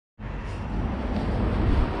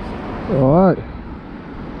Alright,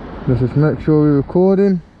 let's just make sure we're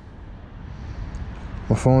recording.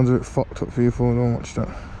 My phone's a bit fucked up for you, phone, don't watch that.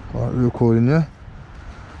 Alright, we're recording, yeah?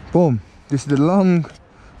 Boom, this is the long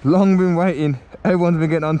been waiting, everyone's been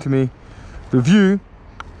getting onto me. Review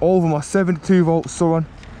over my 72 volt Suron.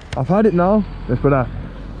 I've had it now, let's put that.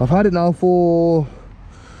 I've had it now for,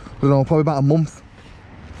 I don't know, probably about a month.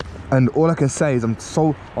 And all I can say is I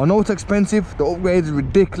know it's expensive, the upgrade is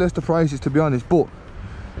ridiculous, the prices to be honest, but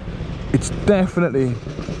it's definitely,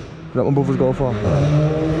 let my brothers go far.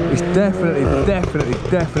 It's definitely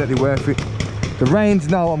worth it. The range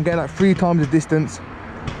now, I'm getting like 3 times the distance.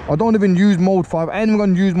 I don't even use mode 5. I ain't even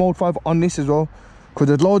gonna use mode 5 on this as well, because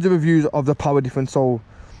there's loads of reviews of the power difference. So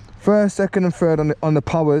first, second and third on the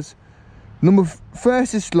powers.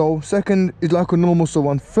 First is slow, second is like a normal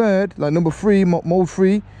Suron. Third, like number 3, mode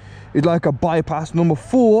 3, is like a bypass. Number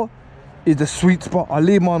 4 is the sweet spot. I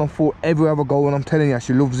leave mine on 4 everywhere I go, and I'm telling you,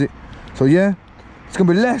 she loves it. So yeah, it's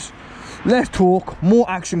gonna be less talk, more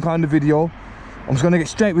action kind of video. I'm just gonna get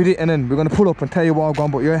straight with it, and then we're gonna pull up and tell you what I've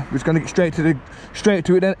gone. But yeah, we're just gonna get straight to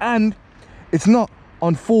it then. And it's not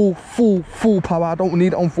on full power. I don't need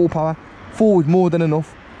it on full power. 4 is more than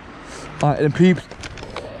enough. Alright then, peeps,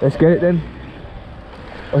 let's get it then.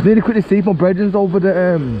 I was nearly quick to see my brethren over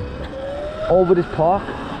this park.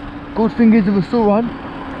 Good thing is with a Suron,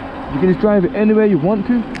 you can just drive it anywhere you want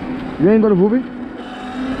to. You ain't gotta worry.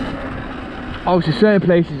 Obviously certain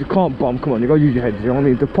places you can't bomb, come on, you gotta use your head, you know what I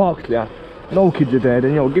mean? The park's there, no kids are there,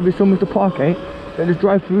 then give me some if the park ain't, then just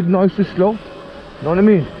drive through nice and slow, you know what I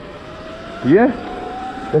mean? But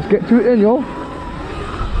yeah, let's get to it then, yo.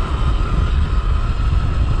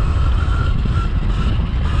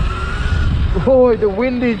 Boy, the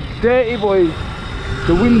wind is dirty, boys.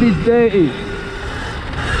 The wind is dirty.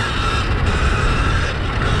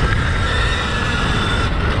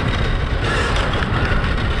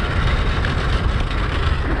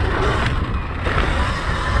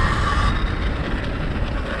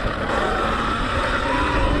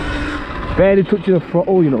 Barely touching the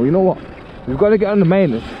throttle, you know what? We've got to get on the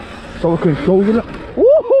maintenance so I can show you that.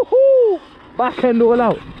 Woohoo! Back end all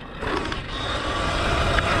out.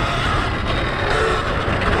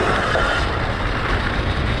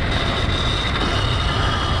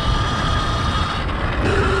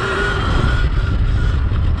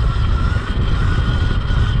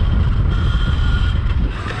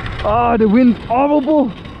 Ah, the wind's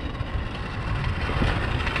horrible.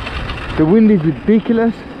 The wind is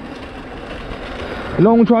ridiculous. You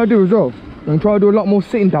know what I'm trying to do as well? I'm going to try to do a lot more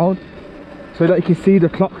sitting down so that you can see the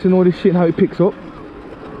clocks and all this shit and how it picks up.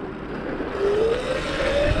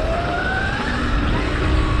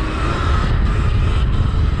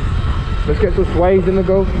 Let's get some sways in the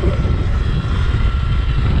go.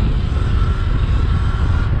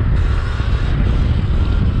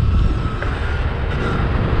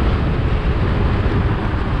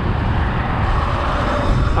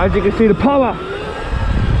 As you can see, the power.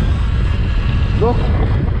 Look,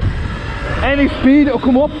 any speed it'll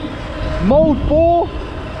come up. Mode 4,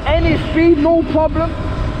 any speed, no problem.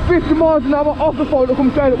 50 miles an hour off the phone, it'll come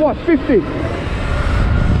straight at what? 50.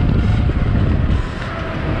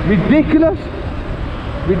 Ridiculous.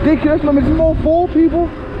 Ridiculous, man, it's mode 4, people.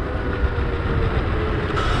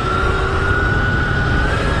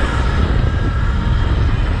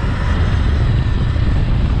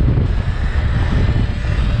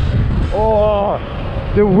 Oh,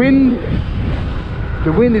 the wind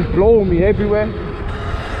is blowing me everywhere.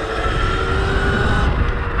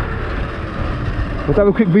 Let's have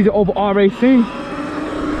a quick visit over RAC.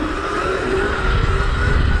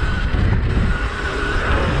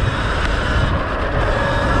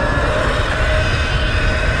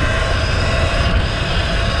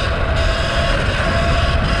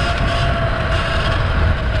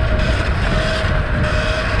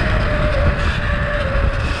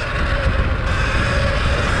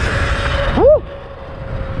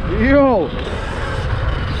 Yo,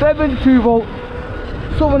 72 volt.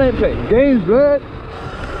 Someone ain't playing games, blood.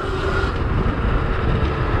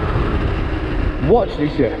 Watch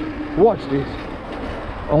this, yeah. Watch this.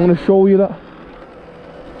 I'm gonna show you that.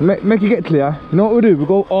 Make it get clear. You know what we'll do?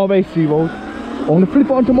 We'll go RAC mode. I'm gonna flip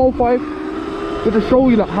it onto mode 5 just to show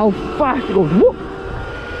you like how fast it goes. Whoop!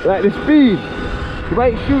 Like the speed, the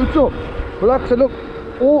way it shoots up. But like I said, look,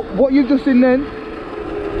 what you've just seen then,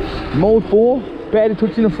 mode 4. Barely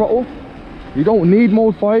touching the throttle. You don't need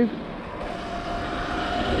mode 5.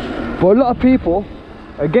 But a lot of people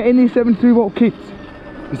are getting these 72 volt kits.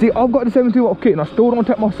 You see, I've got the 72 volt kit and I still don't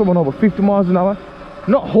take my Suron over 50 miles an hour.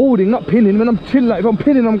 Not holding, not pinning. When I'm chilling, like if I'm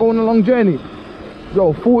pinning, I'm going a long journey.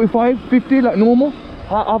 Yo, 45, 50 like normal.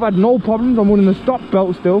 I've had no problems. I'm running the stop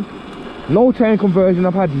belt still. no chain conversion.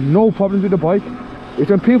 I've had no problems with the bike. It's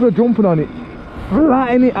when people are jumping on it,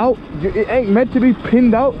 flattening it out. It ain't meant to be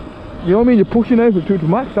pinned out. You know what I mean? You're pushing everything to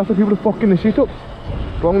max. That's why people are fucking the shit up.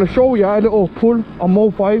 But I'm gonna show you a little pull on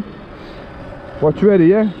Mo 5. Watch, ready,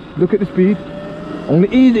 yeah? Look at the speed. I'm gonna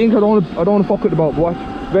ease it in because I don't wanna fuck with the boat. Watch,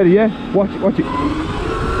 ready, yeah? Watch it, watch it.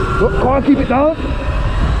 Look, can't keep it down.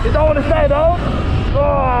 You don't wanna stay down.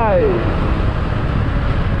 Right.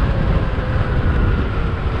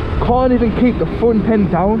 Can't even keep the front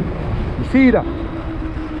end down. You see that?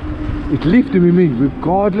 It's lifting with me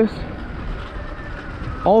regardless.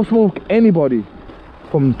 I'll smoke anybody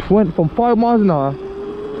from 5 miles an hour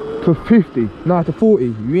to 50, no, to 40.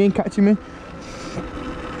 You ain't catching me.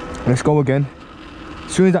 Let's go again.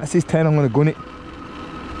 As soon as that says 10, I'm gonna gun it.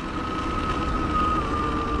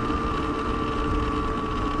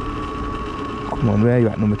 Come on, where are you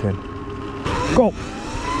at, number 10? Go!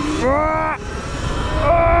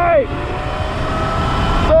 Hey!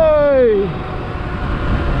 Hey!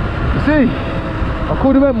 You see, I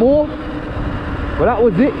could have went more, but that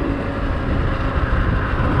was it.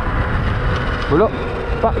 But look,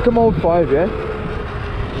 back to mode 5, yeah?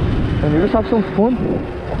 And you just have some fun.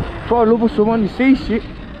 Try to love with someone, you see shit.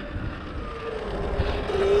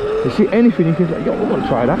 You see anything, you can say, yo, I want to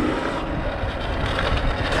try that.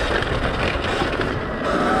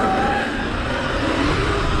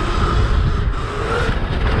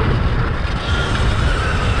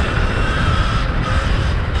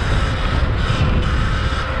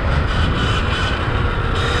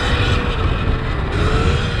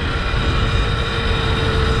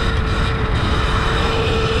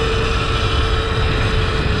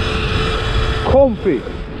 Comfy.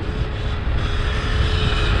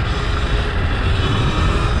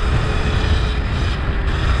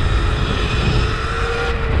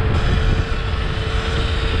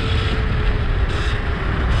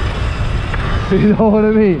 You know what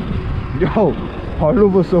I mean? Yo, I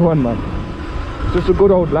love us so one, man. It's just a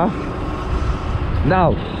good old laugh.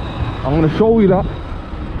 Now, I'm gonna show you that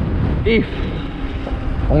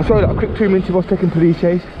I'm gonna show you that a quick 2 minutes if I was taking police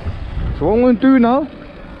chase. So what I'm gonna do now,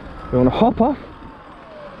 I'm gonna hop off.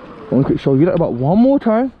 I'm gonna show you that about one more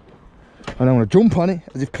time, and I'm gonna jump on it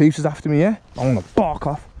as if police was after me, yeah? I'm gonna bark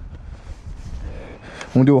off.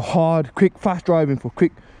 I'm gonna do a hard, quick, fast driving for a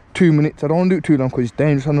quick 2 minutes. I don't want to do it too long because it's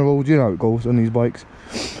dangerous on the road. You know how it goes on these bikes.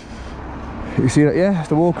 You see that, yeah? It's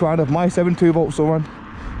the walk around of my 7.2 Vauxhall One.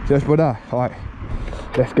 Just brother. Alright,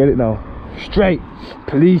 let's get it now. Straight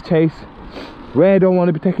police chase. Where I don't want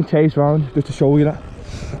to be taking chase round, just to show you that.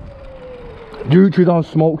 Utri's on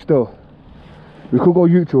smoke still. We could go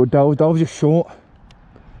Utri or Delves. Delves just short.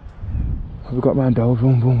 We've got man Delves.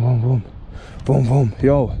 Boom, boom, boom, boom. Boom, boom.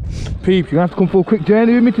 Yo, peeps, you're gonna have to come for a quick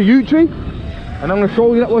journey with me to Utri. And I'm gonna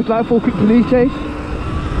show you that what it's like for a quick police chase.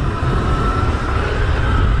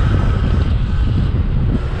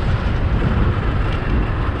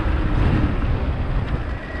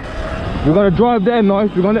 We're gonna drive there nice.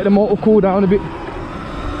 We're gonna let the motor cool down a bit.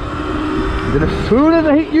 Then as soon as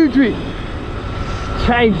I hit Utri,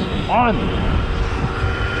 chase on.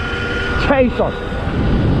 Chase on.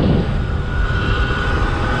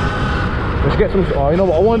 Let's get some. Oh, you know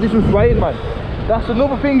what? I want to do some spraying, man. That's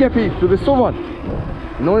another thing, yeah, peeps. So there's someone,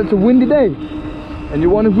 you know, it's a windy day, and you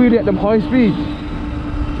want to really at them high speeds.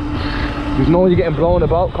 You know you're getting blown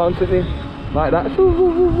about constantly, like that.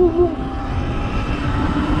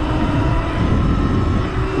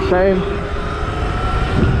 Shame.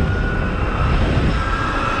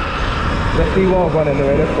 Let's see what I'm running the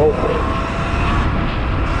way. Let's go.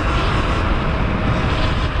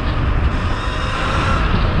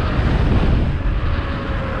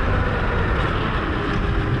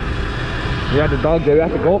 We had the dog there, we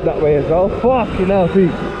had to go up that way as well. Fucking hell,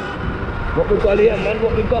 peeps. What we got here, man,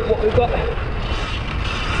 what we got.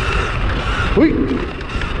 Wait!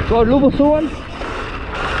 So I love someone.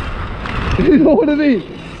 You know what I mean?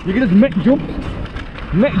 You can just make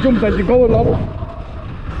jumps as you go along.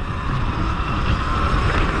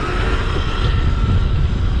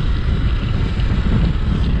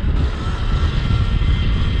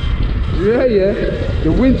 Yeah.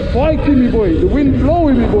 The wind's fighting me, boy. The wind's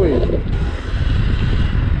blowing me, boy.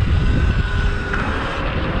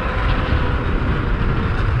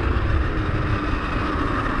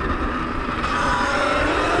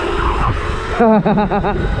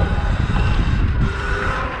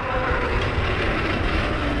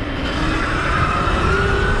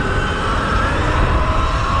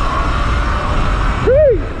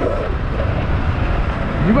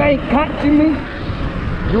 You ain't catching me.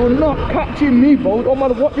 You're not catching me, bro. Don't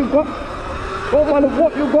matter what you got. Don't matter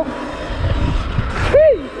what you got.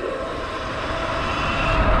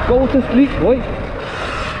 Go to sleep, boy.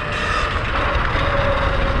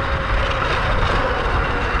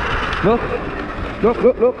 Look. Look,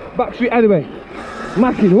 look, look. Back street anyway.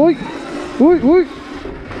 Macking, oi. Oi, oi.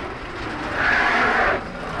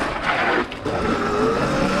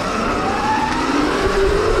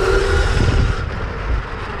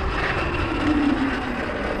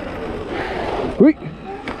 Oi.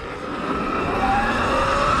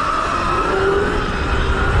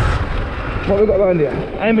 What we got around here?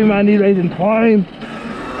 I ain't been around these days in time.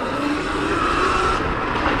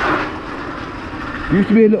 Used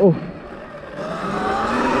to be a little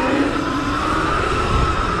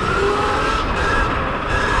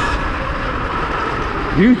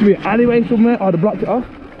used to be an alleyway somewhere. I'd have blocked it off.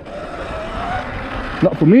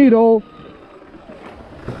 Not for me though.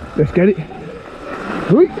 Let's get it.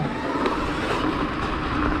 Oi.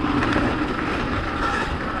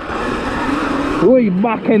 Oi,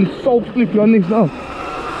 back end so slippery on this now.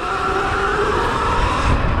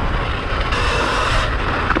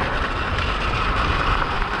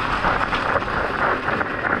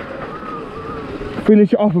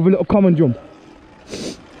 Finish it off with a little common jump.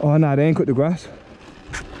 Oh no, they ain't cut the grass.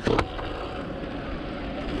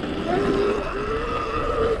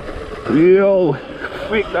 Yo,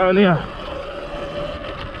 freak down here.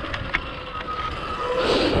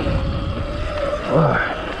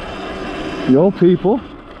 Yo people,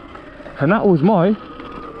 and that was like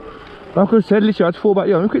I said, literally I had to fall back.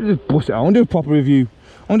 Yo, I'm quick just bust it out. I'm gonna do a proper review.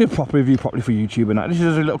 I'm gonna do a proper review properly for YouTube and that. This is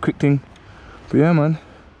just a little quick thing. But yeah man,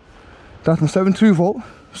 that's my 7.2 volt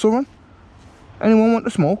Suron. Anyone want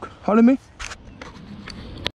to smoke? Holler me.